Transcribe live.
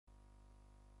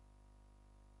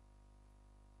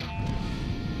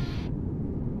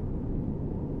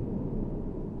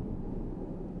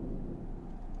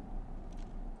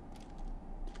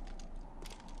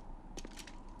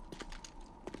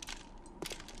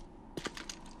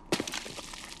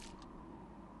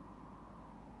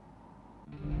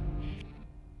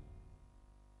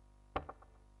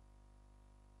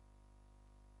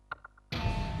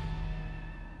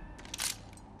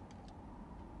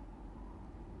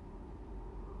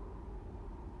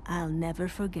I'll never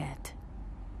forget.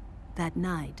 That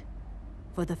night,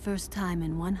 for the first time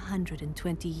in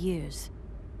 120 years,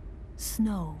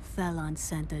 snow fell on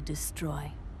Center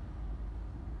Destroy.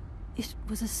 It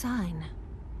was a sign.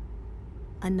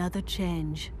 Another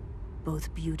change,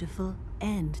 both beautiful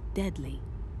and deadly,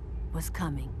 was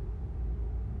coming.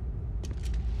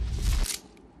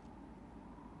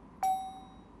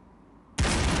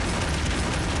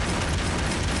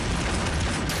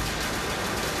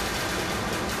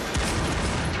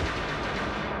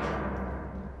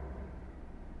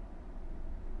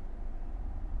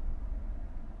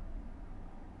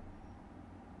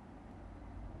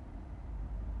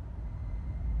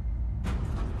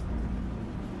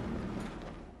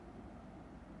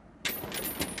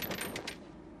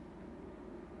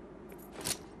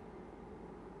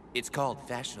 It's called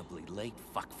fashionably late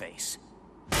fuckface.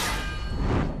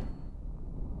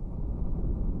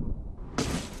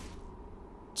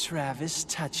 Travis,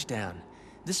 touchdown.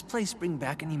 This place bring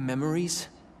back any memories?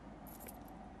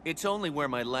 It's only where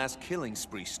my last killing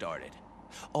spree started.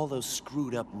 All those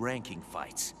screwed up ranking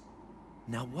fights.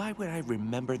 Now why would I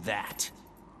remember that?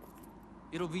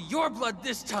 It'll be your blood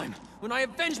this time, when I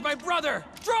avenge my brother!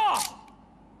 Draw!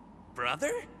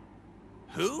 Brother?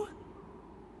 Who?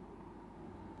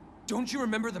 Don't you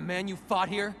remember the man you fought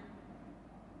here?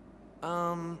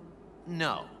 No.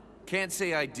 Can't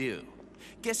say I do.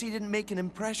 Guess he didn't make an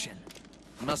impression.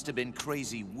 Must have been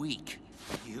crazy weak.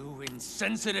 You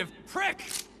insensitive prick!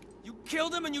 You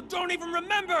killed him and you don't even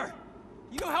remember!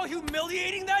 You know how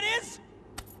humiliating that is?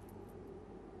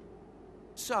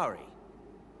 Sorry.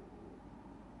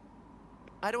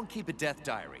 I don't keep a death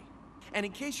diary. And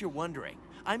in case you're wondering,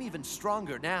 I'm even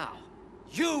stronger now.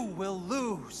 You will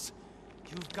lose!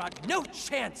 You've got no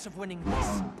chance of winning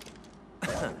this!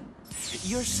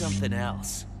 You're something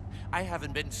else. I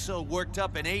haven't been so worked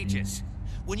up in ages.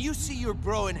 When you see your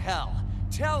bro in hell,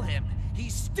 tell him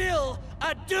he's still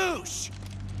a douche!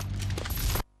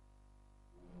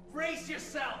 Brace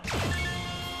yourself!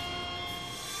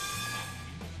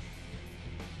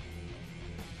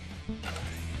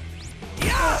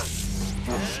 Yeah!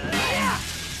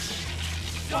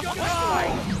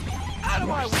 Out of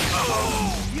my way!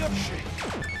 Oh! You're shit!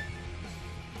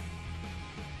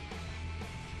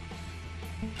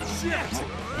 Shit!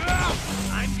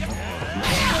 I'm gonna...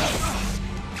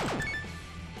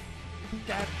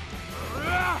 That...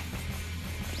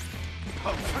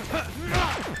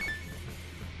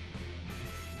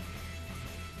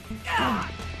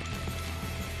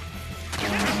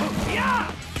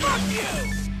 Yeah! Fuck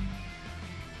you!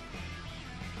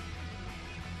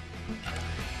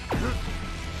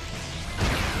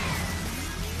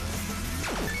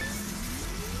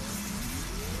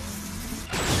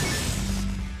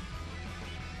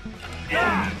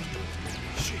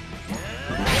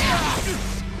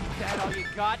 That all you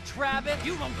got, Travis?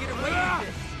 You won't get away with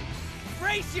this!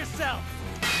 Brace yourself!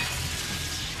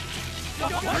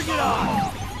 Bring it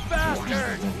on!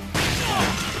 Bastard!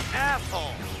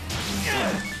 Asshole!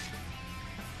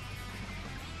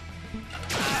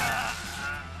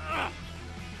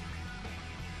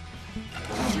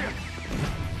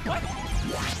 What?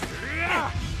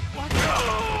 What?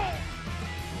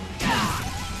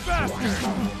 Bastard!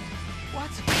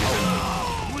 What?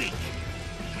 Weak!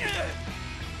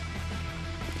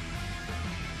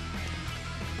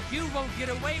 You won't get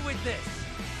away with this!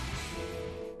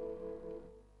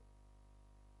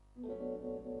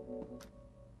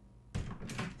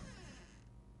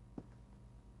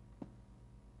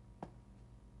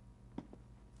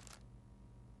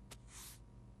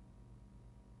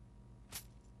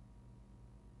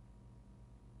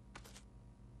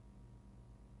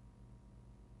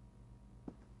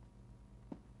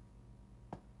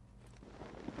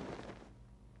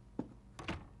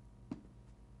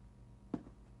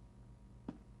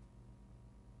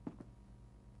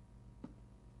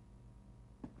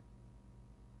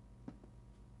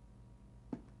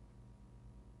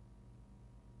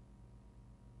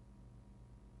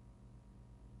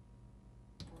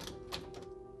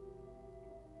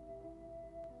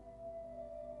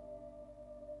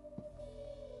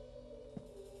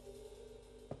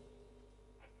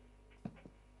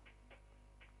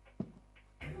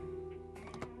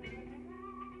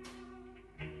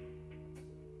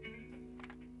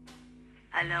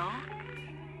 Hello?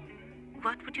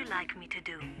 What would you like me to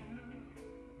do?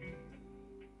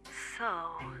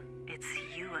 So, it's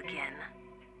you again.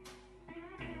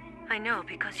 I know,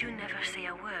 because you never say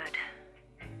a word.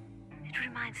 It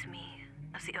reminds me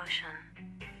of the ocean.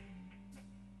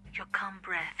 Your calm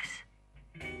breaths,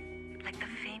 like the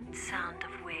faint sound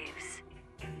of waves.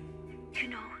 You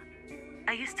know,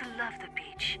 I used to love the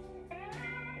beach.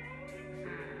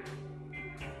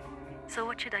 So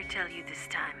what should I tell you this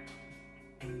time?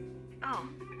 Oh,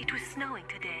 it was snowing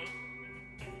today.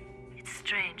 It's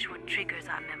strange what triggers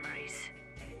our memories.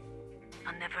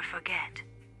 I'll never forget.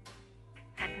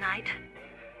 That night,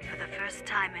 for the first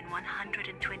time in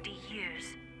 120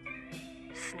 years,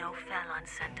 snow fell on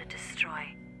Center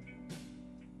Destroy.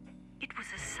 It was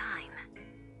a sign.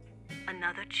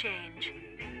 Another change,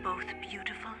 both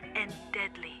beautiful and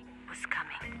deadly, was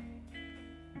coming.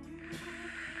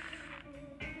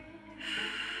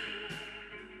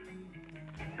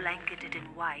 Blanketed in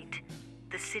white,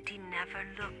 the city never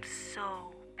looked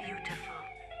so beautiful.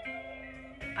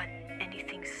 But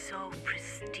anything so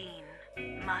pristine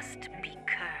must be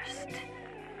cursed.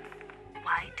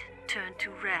 White turned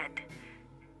to red,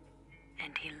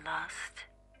 and he lost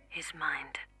his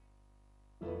mind.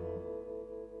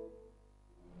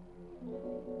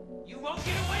 You won't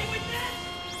get away with this!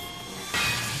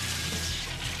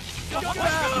 Get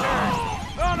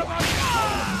out of my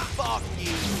Fuck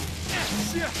you!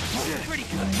 Pretty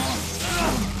good.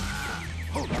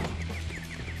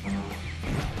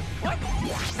 What?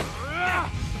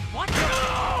 What?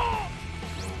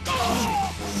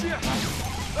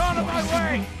 Out of my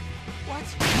way! What?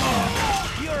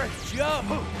 You're a joke!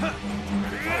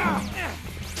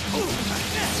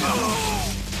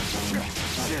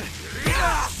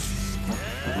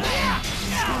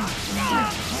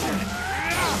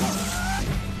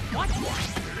 What?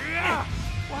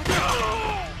 What?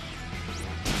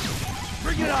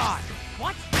 Bring it on!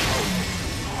 What?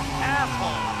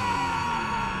 Asshole!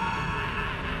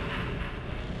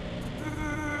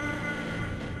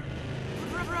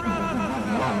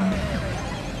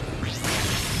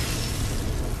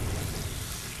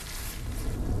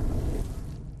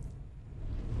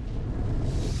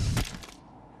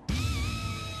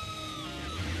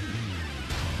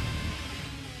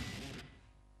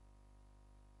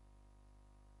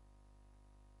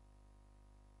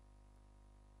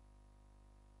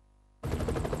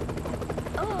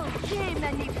 C'est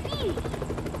magnifique!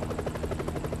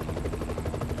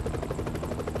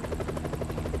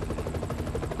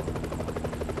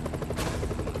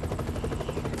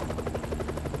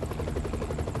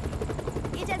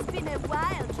 It has been a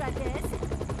while, Travis.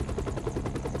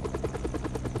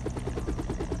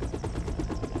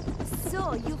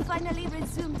 So, you finally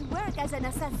resumed work as an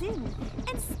assassin,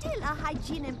 and still a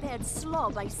hygiene-impaired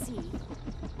slob, I see.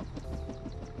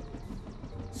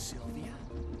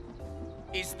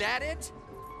 Is that it?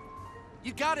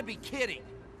 You gotta be kidding.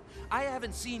 I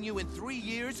haven't seen you in 3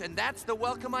 years, and that's the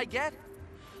welcome I get?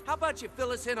 How about you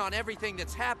fill us in on everything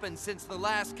that's happened since the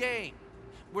last game?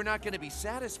 We're not gonna be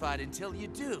satisfied until you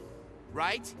do,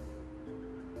 right?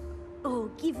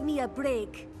 Oh, give me a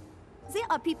break. There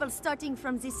are people starting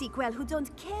from this sequel who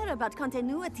don't care about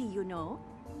continuity, you know.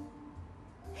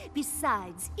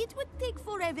 Besides, it would take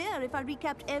forever if I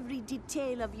recapped every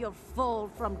detail of your fall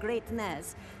from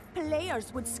greatness.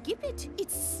 Players would skip it.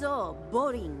 It's so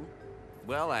boring.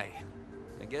 Well, I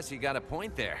guess you got a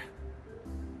point there.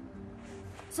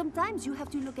 Sometimes you have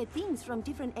to look at things from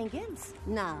different angles.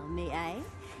 Now, may I?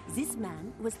 This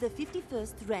man was the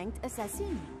 51st ranked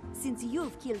assassin. Since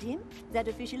you've killed him, that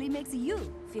officially makes you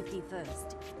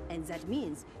 51st. And that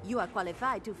means you are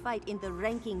qualified to fight in the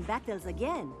ranking battles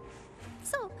again.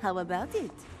 So, how about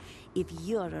it? If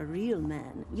you're a real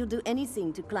man, you'll do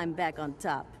anything to climb back on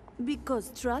top. Because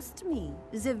trust me,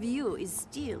 the view is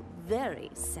still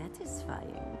very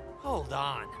satisfying. Hold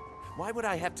on. Why would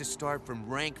I have to start from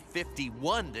rank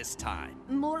 51 this time?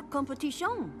 More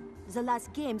competition. The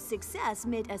last game's success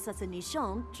made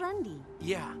assassination trendy.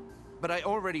 Yeah, but I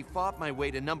already fought my way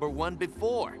to #1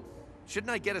 before. Shouldn't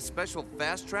I get a special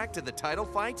fast track to the title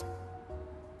fight?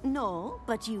 No,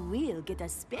 but you will get a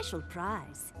special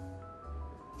prize.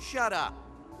 Shut up.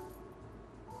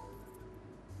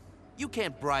 You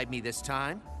can't bribe me this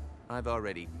time. I've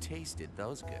already tasted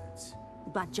those goods.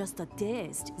 But just a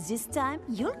taste. This time,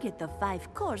 you'll get the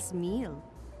 5-course meal.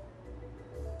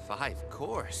 5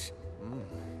 course?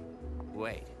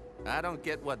 Wait, I don't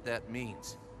get what that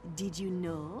means. Did you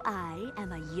know I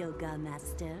am a yoga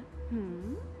master?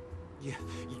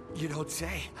 You don't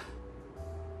say.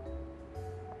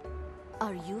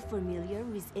 Are you familiar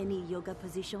with any yoga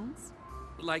positions?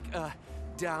 Like,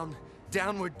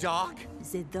 downward dog?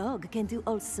 The dog can do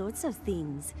all sorts of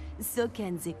things. So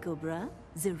can the cobra,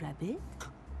 the rabbit.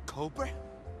 Cobra?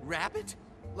 Rabbit?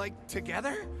 Like,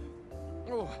 together?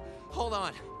 Oh, hold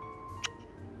on.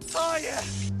 Oh, yeah!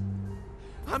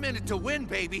 I'm in it to win,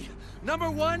 baby.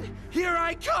 #1, here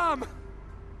I come!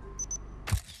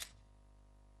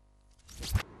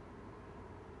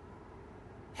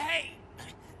 Hey!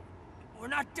 We're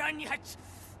not done yet.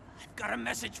 I've got a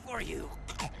message for you.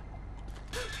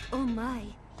 Oh my,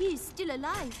 he is still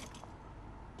alive.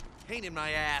 Pain in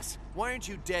my ass. Why aren't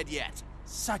you dead yet?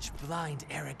 Such blind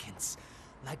arrogance,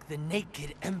 like the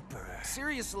naked Emperor.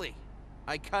 Seriously?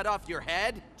 I cut off your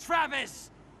head? Travis!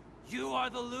 You are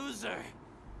the loser.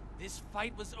 This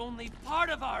fight was only part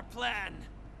of our plan.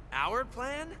 Our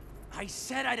plan? I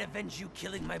said I'd avenge you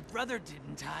killing my brother,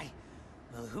 didn't I?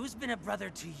 Well, who's been a brother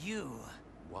to you?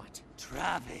 What?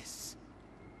 Travis.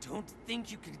 Don't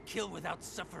think you can kill without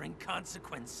suffering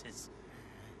consequences.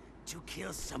 To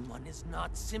kill someone is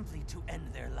not simply to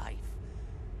end their life.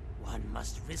 One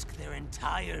must risk their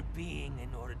entire being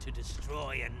in order to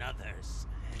destroy another's.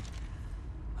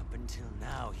 Up until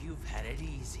now, you've had it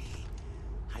easy.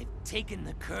 I've taken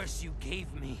the curse you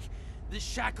gave me, the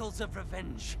shackles of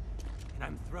revenge, and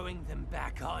I'm throwing them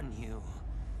back on you.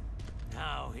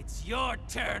 Now it's your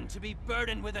turn to be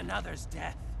burdened with another's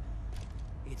death.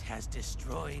 It has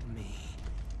destroyed me,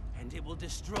 and it will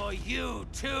destroy you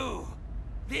too.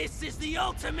 This is the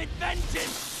ultimate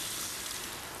vengeance!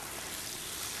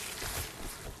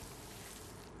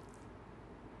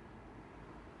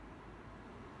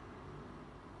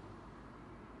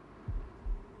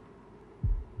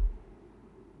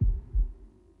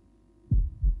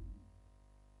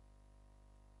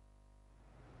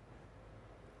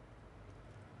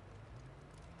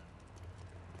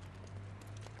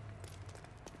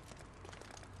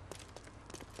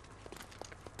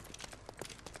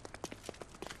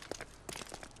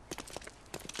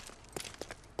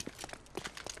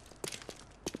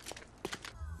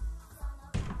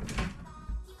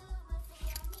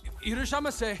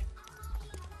 Irashamase.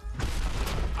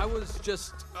 I was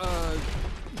just,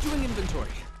 doing inventory.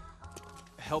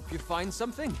 Help you find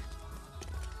something?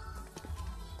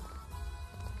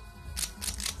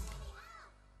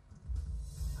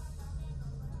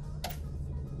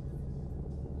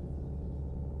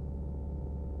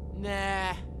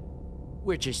 Nah.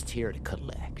 We're just here to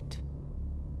collect.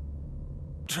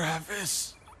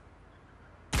 Travis.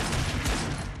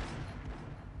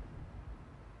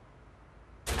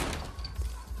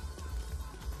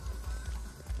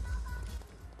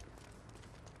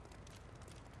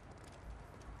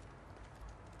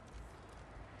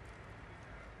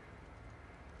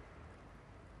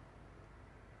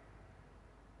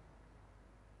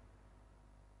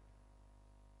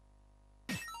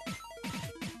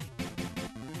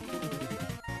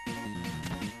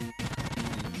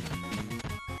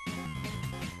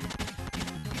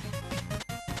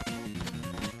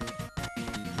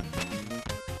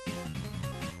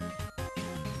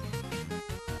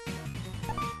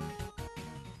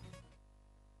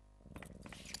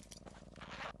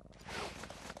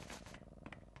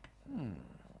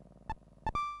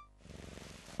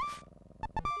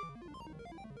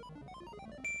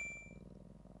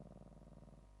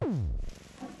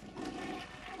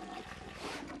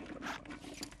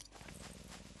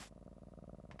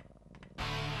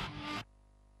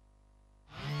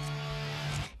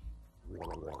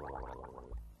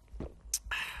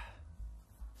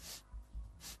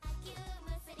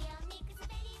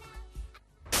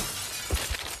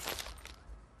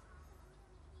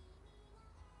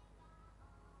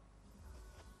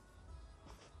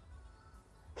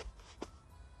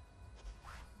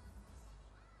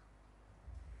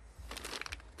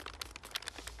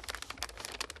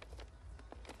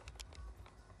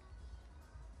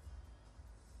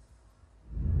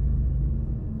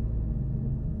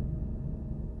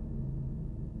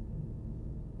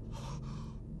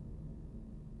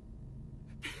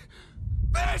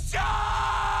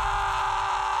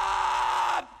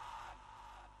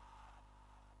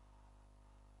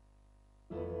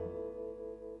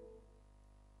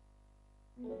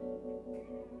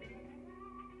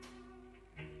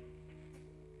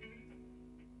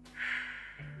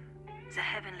 The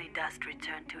heavenly dust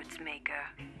returned to its maker,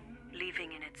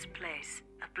 leaving in its place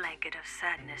a blanket of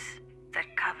sadness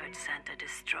that covered Santa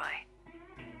Destroy.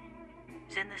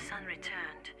 Then the sun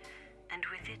returned, and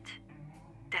with it,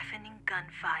 deafening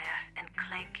gunfire and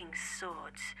clanking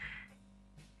swords.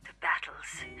 The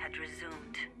battles had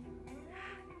resumed.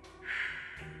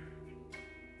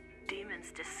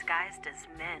 Demons disguised as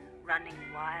men, running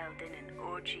wild in an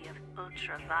orgy of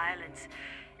ultra-violence,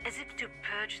 as if to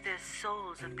purge their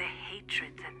souls of the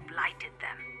hatred that blighted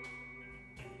them.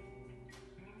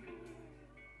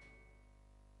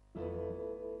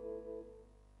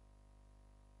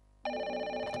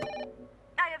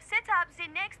 I have set up the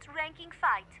next ranking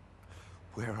fight.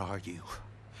 Where are you?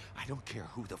 I don't care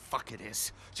who the fuck it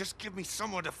is. Just give me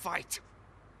someone to fight.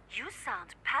 You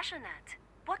sound passionate.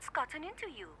 What's gotten into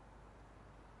you?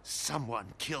 Someone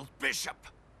killed Bishop.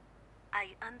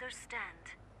 I understand.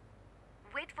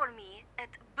 Wait for me at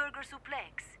Burger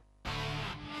Suplex.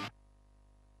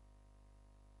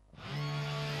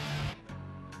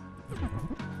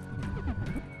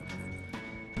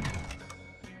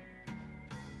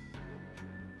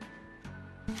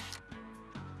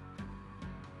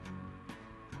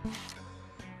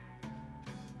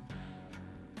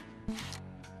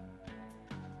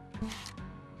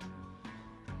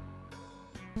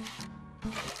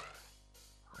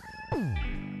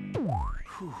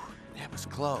 Whew, that was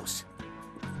close.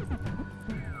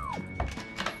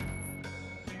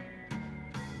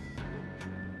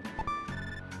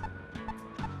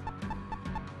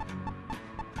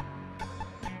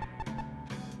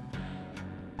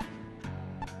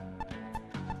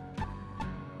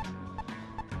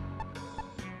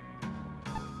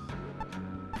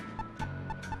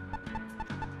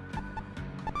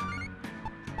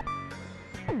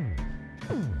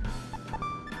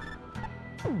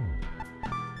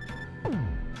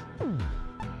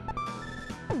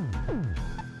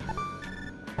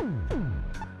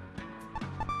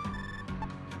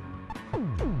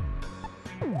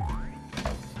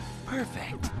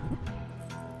 Perfect.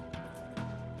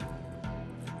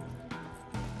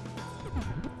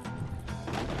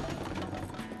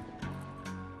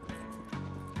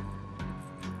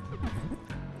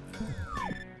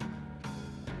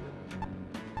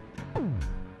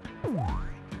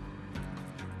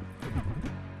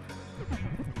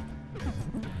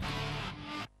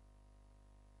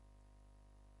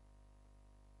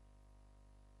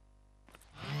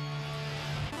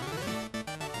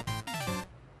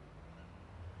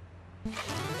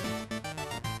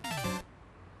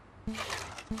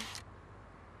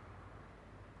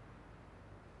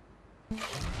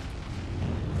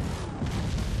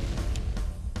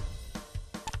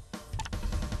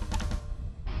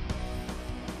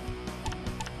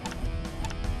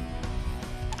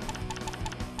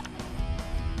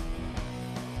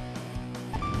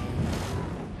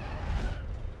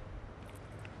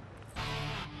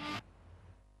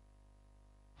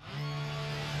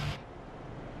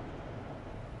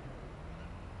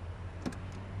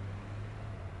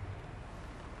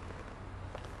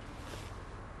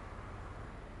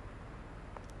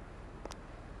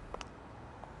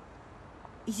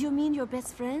 You mean your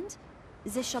best friend?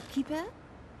 The shopkeeper?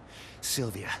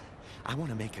 Sylvia, I want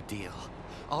to make a deal.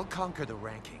 I'll conquer the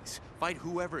rankings, fight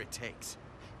whoever it takes.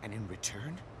 And in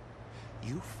return,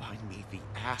 you find me the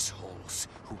assholes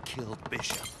who killed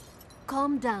Bishop.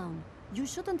 Calm down. You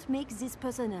shouldn't make this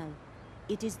personal.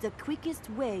 It is the quickest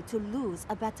way to lose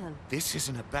a battle. This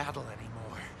isn't a battle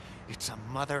anymore. It's a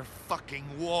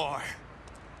motherfucking war.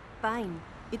 Fine.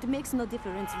 It makes no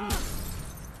difference, really.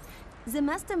 The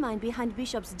mastermind behind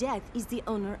Bishop's death is the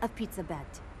owner of Pizza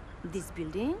Bat. This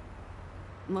building,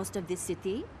 most of this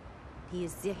city, he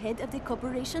is the head of the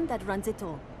corporation that runs it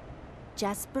all.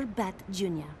 Jasper Bat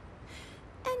Jr.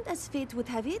 And as fate would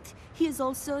have it, he is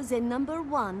also the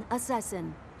 #1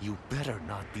 assassin. You better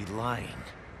not be lying.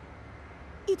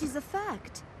 It is a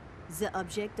fact. The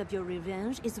object of your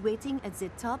revenge is waiting at the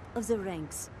top of the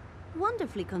ranks.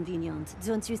 Wonderfully convenient,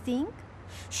 don't you think?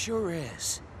 Sure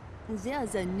is.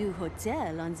 There's a new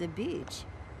hotel on the beach.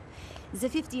 The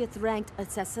 50th ranked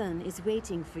assassin is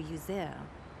waiting for you there.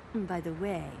 By the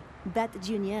way, Bat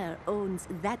Jr. owns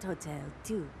that hotel,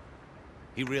 too.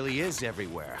 He really is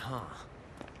everywhere, huh?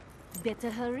 Better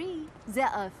hurry. There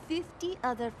are 50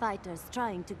 other fighters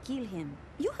trying to kill him.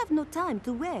 You have no time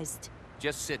to waste.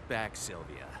 Just sit back,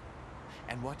 Sylvia,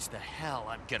 and watch the hell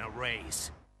I'm gonna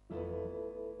raise.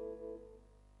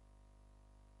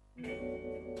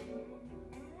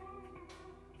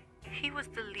 He was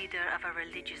the leader of a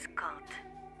religious cult.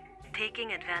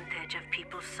 Taking advantage of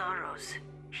people's sorrows,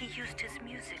 he used his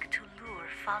music to lure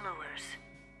followers.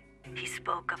 He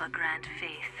spoke of a grand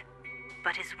faith,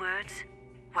 but his words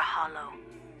were hollow.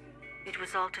 It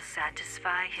was all to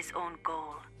satisfy his own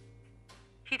goal.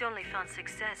 He'd only found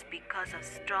success because of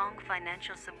strong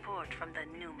financial support from the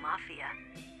new mafia,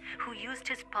 who used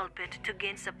his pulpit to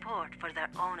gain support for their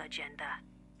own agenda.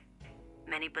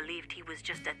 Many believed he was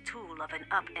just a tool of an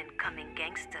up-and-coming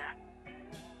gangster.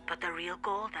 But the real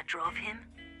goal that drove him?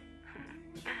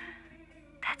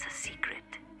 That's a secret.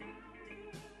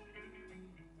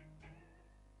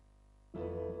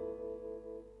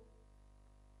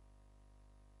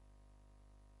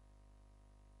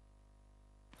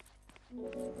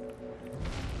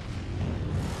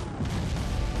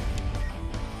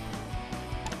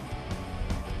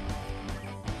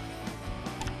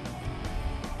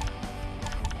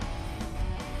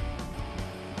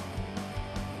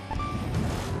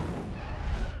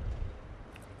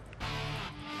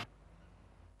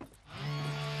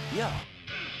 Yo,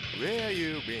 Where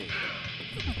you been?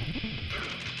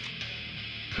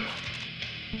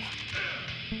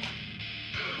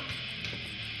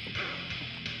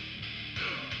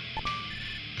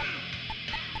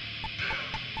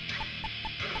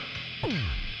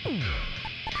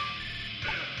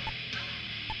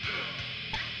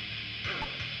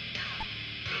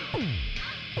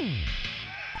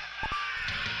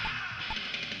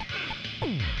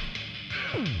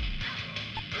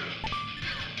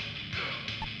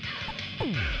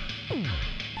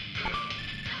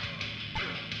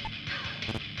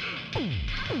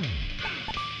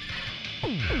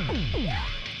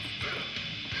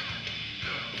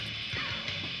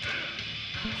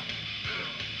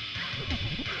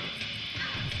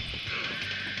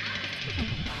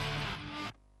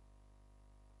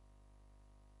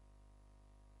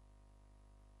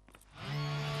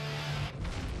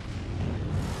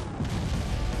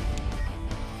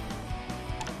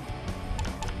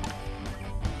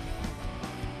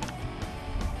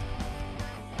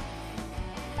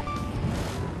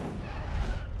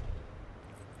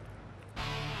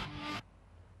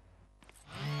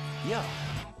 Yo.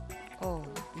 Oh,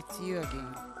 it's you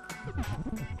again.